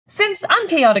Since I'm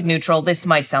chaotic neutral, this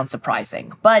might sound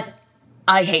surprising, but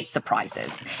I hate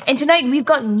surprises. And tonight we've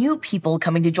got new people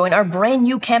coming to join our brand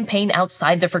new campaign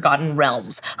outside the Forgotten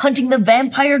Realms, hunting the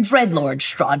vampire dreadlord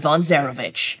Strahd von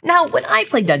Zarovich. Now, when I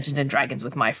play Dungeons & Dragons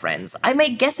with my friends, I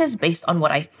make guesses based on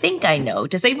what I think I know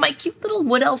to save my cute little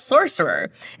wood elf sorcerer,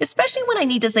 especially when I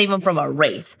need to save him from a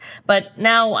wraith. But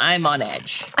now I'm on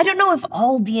edge. I don't know if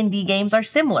all D&D games are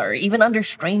similar, even under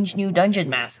strange new dungeon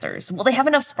masters. Will they have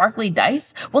enough sparkly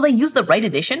dice? Will they use the right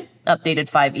edition? Updated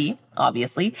 5e,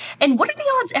 obviously. And what are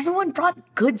the odds everyone brought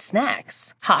good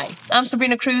snacks? Hi, I'm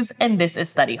Sabrina Cruz, and this is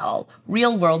Study Hall,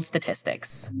 Real World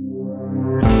Statistics.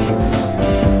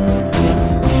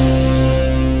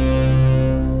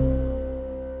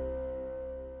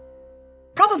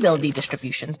 Probability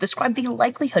distributions describe the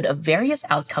likelihood of various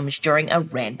outcomes during a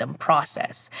random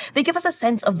process. They give us a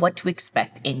sense of what to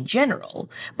expect in general,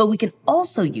 but we can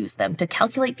also use them to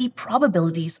calculate the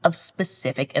probabilities of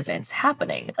specific events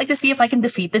happening, like to see if I can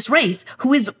defeat this wraith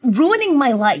who is ruining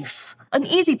my life. An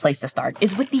easy place to start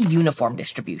is with the uniform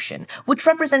distribution, which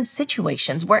represents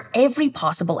situations where every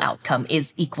possible outcome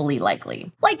is equally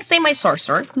likely. Like, say my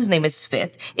sorcerer, whose name is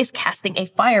Fifth, is casting a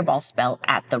fireball spell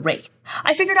at the wraith.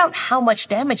 I figured out how much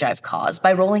damage I've caused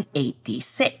by rolling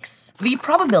 8d6. The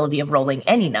probability of rolling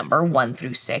any number, 1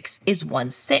 through 6, is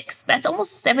 1/6. That's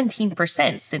almost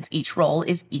 17% since each roll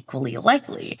is equally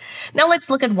likely. Now let's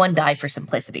look at one die for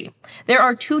simplicity. There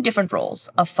are two different rolls,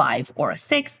 a 5 or a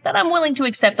 6, that I'm willing to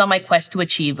accept on my quest to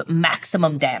achieve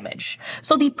maximum damage.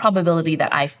 So the probability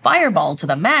that I fireball to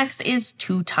the max is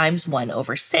 2 times 1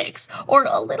 over 6, or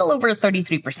a little over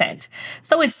 33%.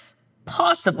 So it's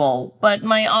possible, but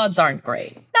my odds aren't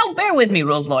great. Now bear with me,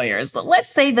 rules lawyers.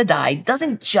 Let's say the die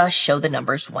doesn't just show the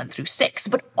numbers 1 through 6,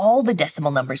 but all the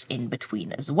decimal numbers in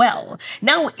between as well.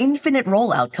 Now infinite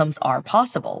roll outcomes are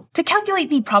possible. To calculate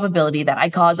the probability that I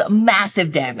cause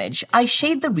massive damage, I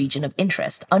shade the region of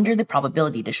interest under the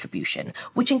probability distribution,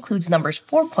 which includes numbers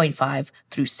 4.5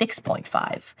 through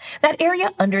 6.5. That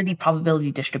area under the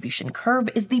probability distribution curve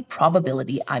is the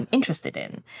probability I'm interested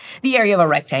in. The area of a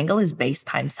rectangle is base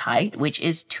times height, which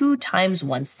is 2 times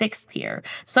 1/6 here.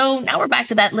 So now we're back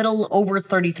to that little over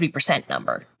 33%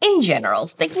 number. In general,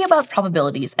 thinking about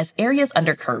probabilities as areas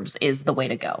under curves is the way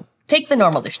to go. Take the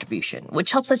normal distribution,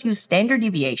 which helps us use standard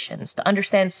deviations to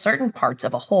understand certain parts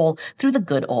of a whole through the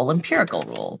good old empirical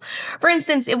rule. For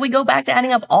instance, if we go back to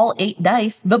adding up all 8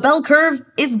 dice, the bell curve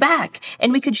is back,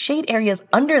 and we could shade areas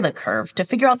under the curve to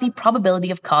figure out the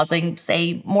probability of causing,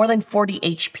 say, more than 40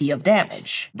 HP of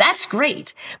damage. That's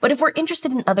great, but if we're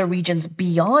interested in other regions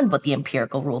beyond what the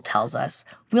empirical rule tells us,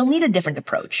 we'll need a different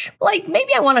approach. Like,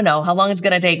 maybe I want to know how long it's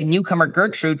going to take newcomer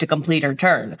Gertrude to complete her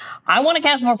turn. I want to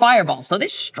cast more fireballs, so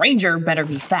this stranger better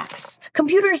be fast.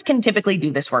 Computers can typically do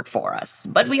this work for us,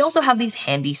 but we also have these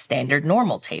handy standard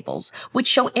normal tables, which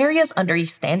show areas under a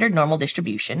standard normal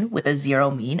distribution with a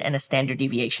 0 mean and a standard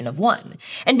deviation of 1.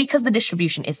 And because the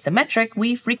distribution is symmetric,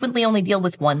 we frequently only deal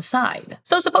with one side.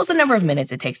 So suppose the number of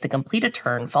minutes it takes to complete a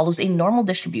turn follows a normal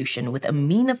distribution with a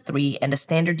mean of 3 and a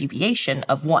standard deviation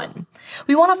of 1.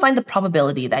 We want to find the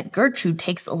probability that Gertrude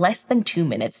takes less than 2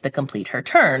 minutes to complete her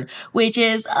turn, which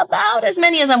is about as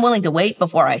many as I'm willing to wait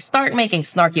before I start making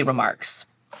snarky remarks.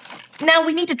 Now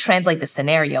we need to translate the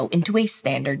scenario into a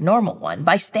standard normal one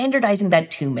by standardizing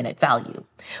that 2-minute value.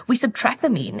 We subtract the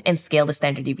mean and scale the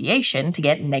standard deviation to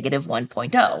get negative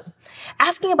 1.0.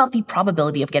 Asking about the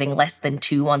probability of getting less than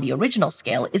 2 on the original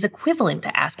scale is equivalent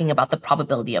to asking about the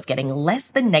probability of getting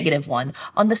less than negative 1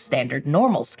 on the standard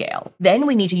normal scale. Then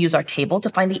we need to use our table to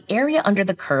find the area under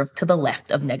the curve to the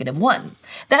left of negative 1.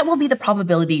 That will be the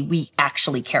probability we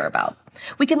actually care about.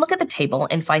 We can look at the table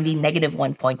and find the negative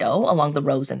 1.0 along the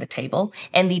rows in the table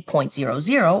and the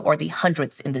 0.00 or the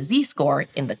hundredths in the z-score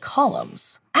in the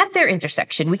columns. At their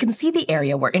intersection, we can see the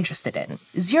area we're interested in,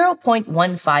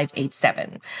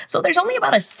 0.1587. So there's only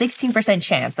about a 16%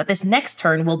 chance that this next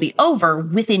turn will be over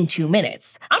within 2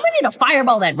 minutes. I'm ready to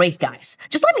fireball that wraith, guys.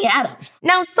 Just let me at him.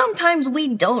 Now, sometimes we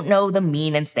don't know the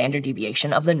mean and standard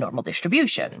deviation of the normal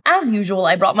distribution. As usual,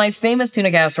 I brought my famous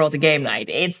tuna casserole to game night.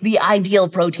 It's the ideal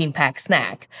protein-packed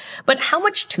snack. But how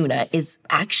much tuna is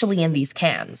actually in these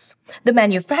cans? The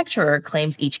manufacturer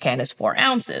claims each can is 4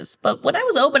 ounces, but when I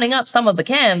was opening up some of the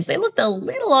cans, they looked a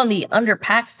little on the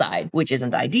underpacked side, which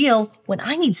isn't ideal when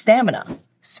I need stamina.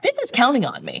 Smith is counting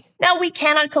on me. Now, we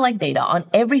cannot collect data on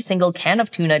every single can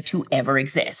of tuna to ever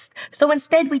exist, so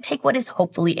instead we take what is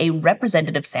hopefully a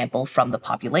representative sample from the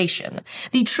population.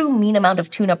 The true mean amount of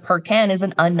tuna per can is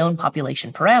an unknown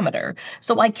population parameter,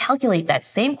 so I calculate that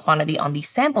same quantity on the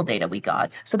sample data we got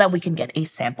so that we can get a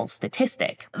sample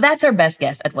statistic. That's our best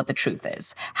guess at what the truth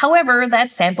is. However,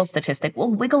 that sample statistic will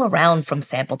wiggle around from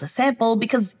sample to sample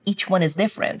because each one is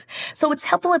different, so it's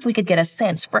helpful if we could get a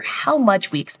sense for how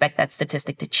much we expect that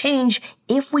statistic to change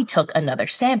if we took another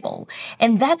sample,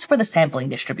 and that's where the sampling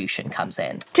distribution comes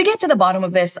in. To get to the bottom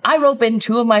of this, I rope in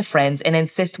two of my friends and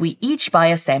insist we each buy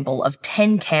a sample of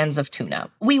 10 cans of tuna.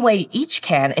 We weigh each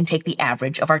can and take the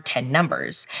average of our 10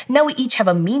 numbers. Now we each have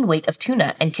a mean weight of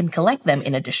tuna and can collect them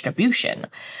in a distribution.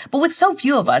 But with so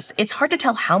few of us, it's hard to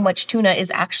tell how much tuna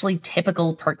is actually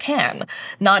typical per can.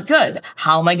 Not good.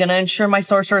 How am I going to ensure my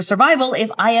sorcerer's survival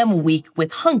if I am weak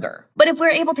with hunger? But if we're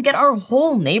able to get our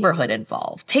whole neighborhood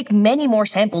involved, take many more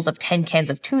samples of 10 cans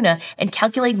of tuna, and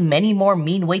calculate many more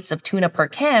mean weights of tuna per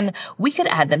can, we could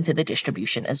add them to the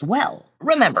distribution as well.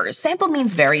 Remember, sample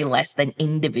means vary less than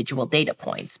individual data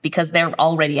points because they're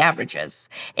already averages.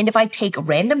 And if I take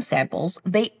random samples,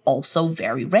 they also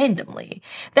vary randomly.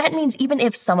 That means even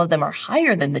if some of them are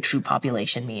higher than the true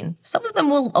population mean, some of them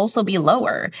will also be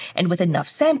lower. And with enough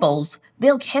samples,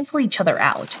 they'll cancel each other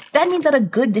out. That means that a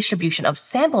good distribution of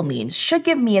sample means should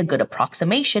give me a good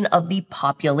approximation of the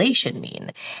population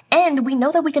mean. And we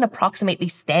know that we can approximate the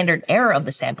standard error of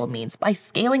the sample means by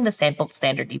scaling the sample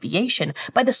standard deviation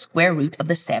by the square root of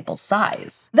the sample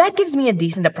size. That gives me a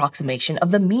decent approximation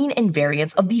of the mean and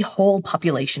variance of the whole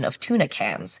population of tuna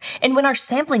cans. And when our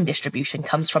sampling distribution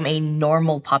comes from a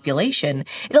normal population,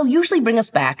 it'll usually bring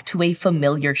us back to a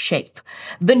familiar shape.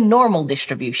 The normal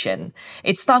distribution.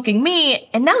 It's stalking me,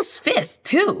 and now Svith,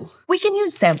 too. We can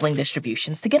use sampling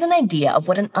distributions to get an idea of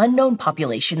what an unknown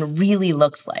population really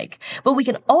looks like, but we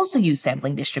can also use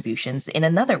sampling distributions in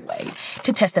another way,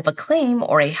 to test if a claim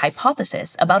or a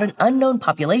hypothesis about an unknown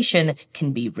population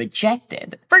can be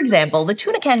rejected. For example, the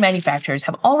tuna can manufacturers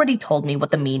have already told me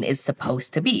what the mean is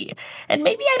supposed to be, and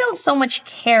maybe I don't so much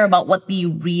care about what the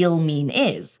real mean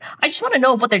is. I just want to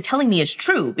know if what they're telling me is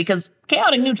true, because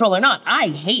chaotic neutral or not, I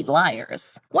hate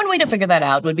liars. One way to figure that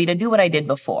out would be to do what I did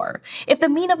before. If the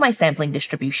mean of my sampling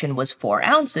distribution was 4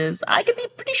 ounces, I could be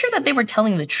pretty sure that they were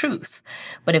telling the truth.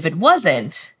 But if it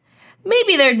wasn't,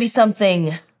 maybe there'd be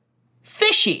something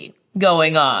fishy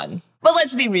going on. But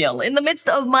let's be real, in the midst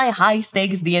of my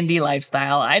high-stakes D&D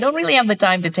lifestyle, I don't really have the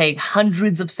time to take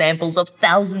hundreds of samples of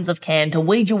thousands of can to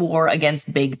wage a war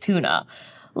against big tuna.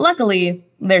 Luckily,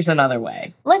 there's another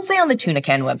way. Let's say on the Tuna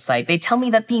Can website, they tell me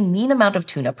that the mean amount of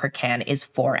tuna per can is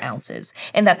 4 ounces,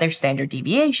 and that their standard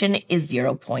deviation is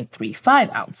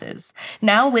 0.35 ounces.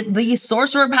 Now, with the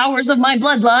sorcerer powers of my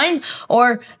bloodline,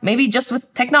 or maybe just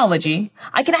with technology,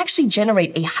 I can actually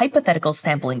generate a hypothetical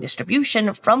sampling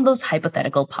distribution from those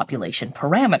hypothetical population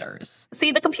parameters.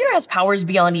 See, the computer has powers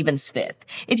beyond even Svith.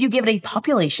 If you give it a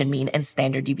population mean and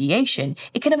standard deviation,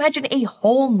 it can imagine a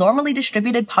whole normally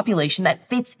distributed population that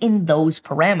fits in those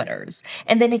parameters,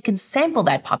 and then it can sample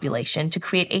that population to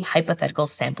create a hypothetical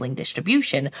sampling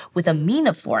distribution with a mean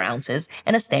of 4 ounces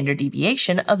and a standard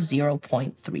deviation of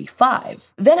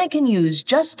 0.35. Then I can use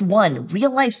just one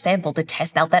real-life sample to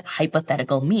test out that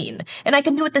hypothetical mean, and I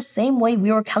can do it the same way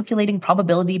we were calculating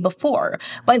probability before,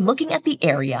 by looking at the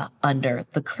area under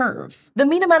the curve. The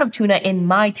mean amount of tuna in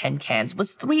my 10 cans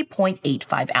was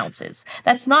 3.85 ounces.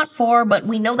 That's not 4, but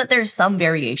we know that there's some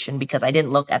variation because I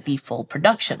didn't look at the full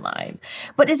production line.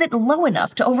 But is it low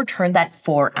enough to overturn that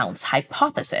 4-ounce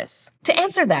hypothesis? To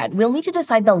answer that, we'll need to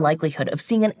decide the likelihood of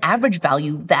seeing an average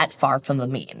value that far from the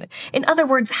mean. In other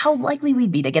words, how likely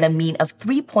we'd be to get a mean of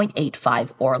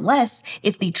 3.85 or less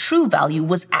if the true value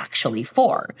was actually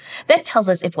 4. That tells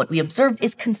us if what we observed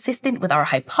is consistent with our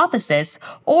hypothesis,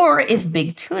 or if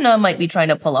big tuna might be trying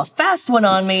to pull a fast one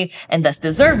on me and thus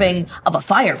deserving of a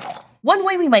fireball. One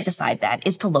way we might decide that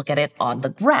is to look at it on the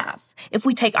graph. If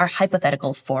we take our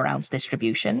hypothetical 4-ounce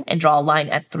distribution and draw a line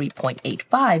at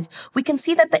 3.85, we can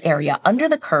see that the area under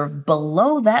the curve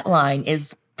below that line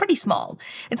is pretty small.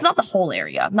 It's not the whole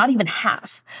area, not even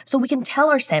half. So we can tell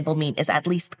our sample mean is at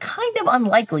least kind of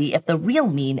unlikely if the real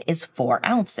mean is 4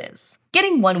 ounces.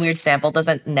 Getting one weird sample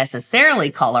doesn't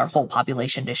necessarily call our whole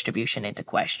population distribution into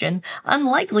question.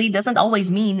 Unlikely doesn't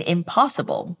always mean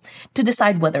impossible. To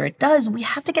decide whether it does, we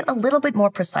have to get a little bit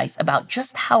more precise about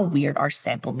just how weird our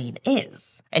sample mean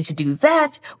is. And to do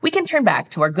that, we can turn back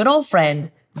to our good old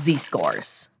friend,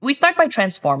 Z-scores. We start by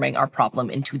transforming our problem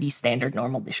into the standard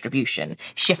normal distribution,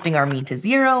 shifting our mean to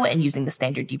 0 and using the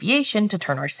standard deviation to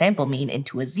turn our sample mean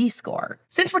into a z-score.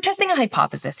 Since we're testing a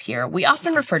hypothesis here, we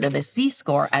often refer to this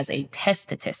z-score as a test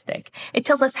statistic. It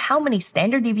tells us how many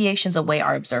standard deviations away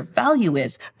our observed value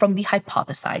is from the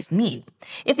hypothesized mean.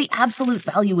 If the absolute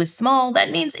value is small,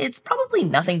 that means it's probably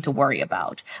nothing to worry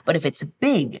about. But if it's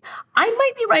big, I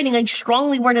might be writing a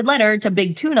strongly worded letter to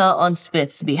Big Tuna on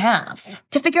Smith's behalf.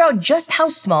 To figure out just how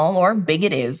small or big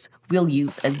it is, we'll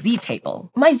use a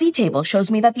z-table. My z-table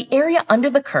shows me that the area under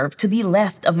the curve to the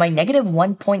left of my negative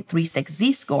 1.36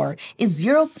 z-score is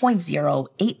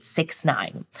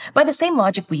 0.0869. By the same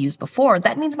logic we used before,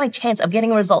 that means my chance of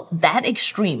getting a result that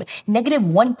extreme, negative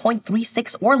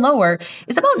 1.36 or lower,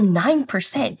 is about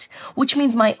 9%, which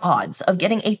means my odds of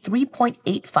getting a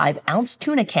 3.85 ounce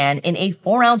tuna can in a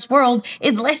 4 ounce world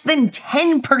is less than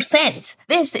 10%.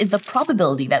 This is the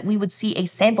probability that we would see a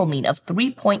sample mean of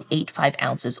 3.85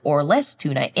 ounces or less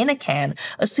tuna in a can,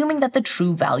 assuming that the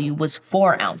true value was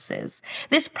 4 ounces.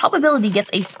 This probability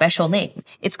gets a special name.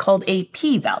 It's called a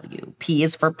p-value. P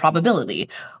is for probability,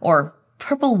 or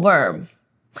purple worm.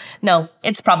 No,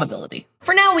 it's probability.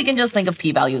 For now, we can just think of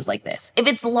p-values like this. If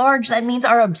it's large, that means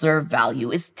our observed value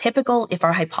is typical if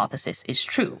our hypothesis is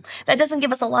true. That doesn't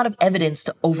give us a lot of evidence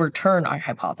to overturn our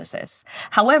hypothesis.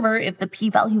 However, if the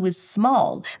p-value is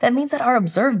small, that means that our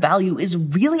observed value is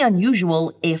really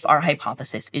unusual if our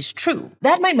hypothesis is true.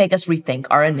 That might make us rethink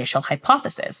our initial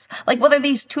hypothesis, like whether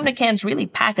these tuna cans really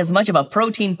pack as much of a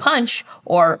protein punch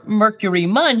or mercury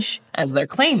munch as they're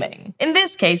claiming. In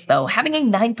this case, though, having a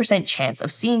 9% chance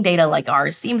of seeing data like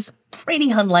ours seems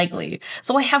pretty unlikely,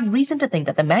 so I have reason to think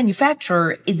that the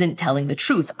manufacturer isn't telling the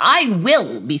truth. I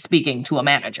will be speaking to a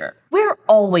manager. We're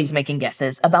always making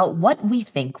guesses about what we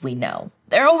think we know.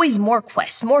 There are always more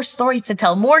quests, more stories to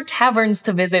tell, more taverns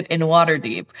to visit in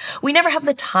Waterdeep. We never have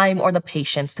the time or the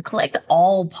patience to collect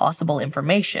all possible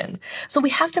information, so we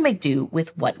have to make do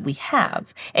with what we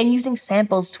have, and using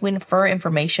samples to infer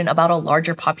information about a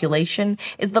larger population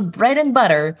is the bread and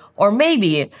butter, or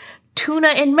maybe tuna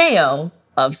and mayo,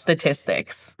 of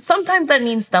statistics. Sometimes that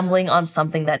means stumbling on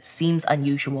something that seems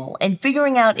unusual and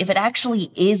figuring out if it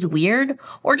actually is weird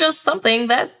or just something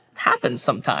that happens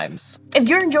sometimes. If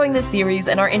you're enjoying this series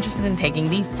and are interested in taking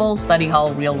the full study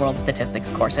hall real-world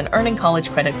statistics course and earning college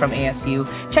credit from ASU,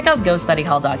 check out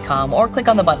gostudyhall.com or click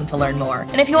on the button to learn more.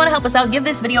 And if you want to help us out, give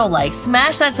this video a like,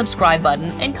 smash that subscribe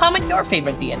button, and comment your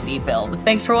favorite D&D build.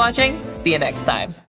 Thanks for watching. See you next time.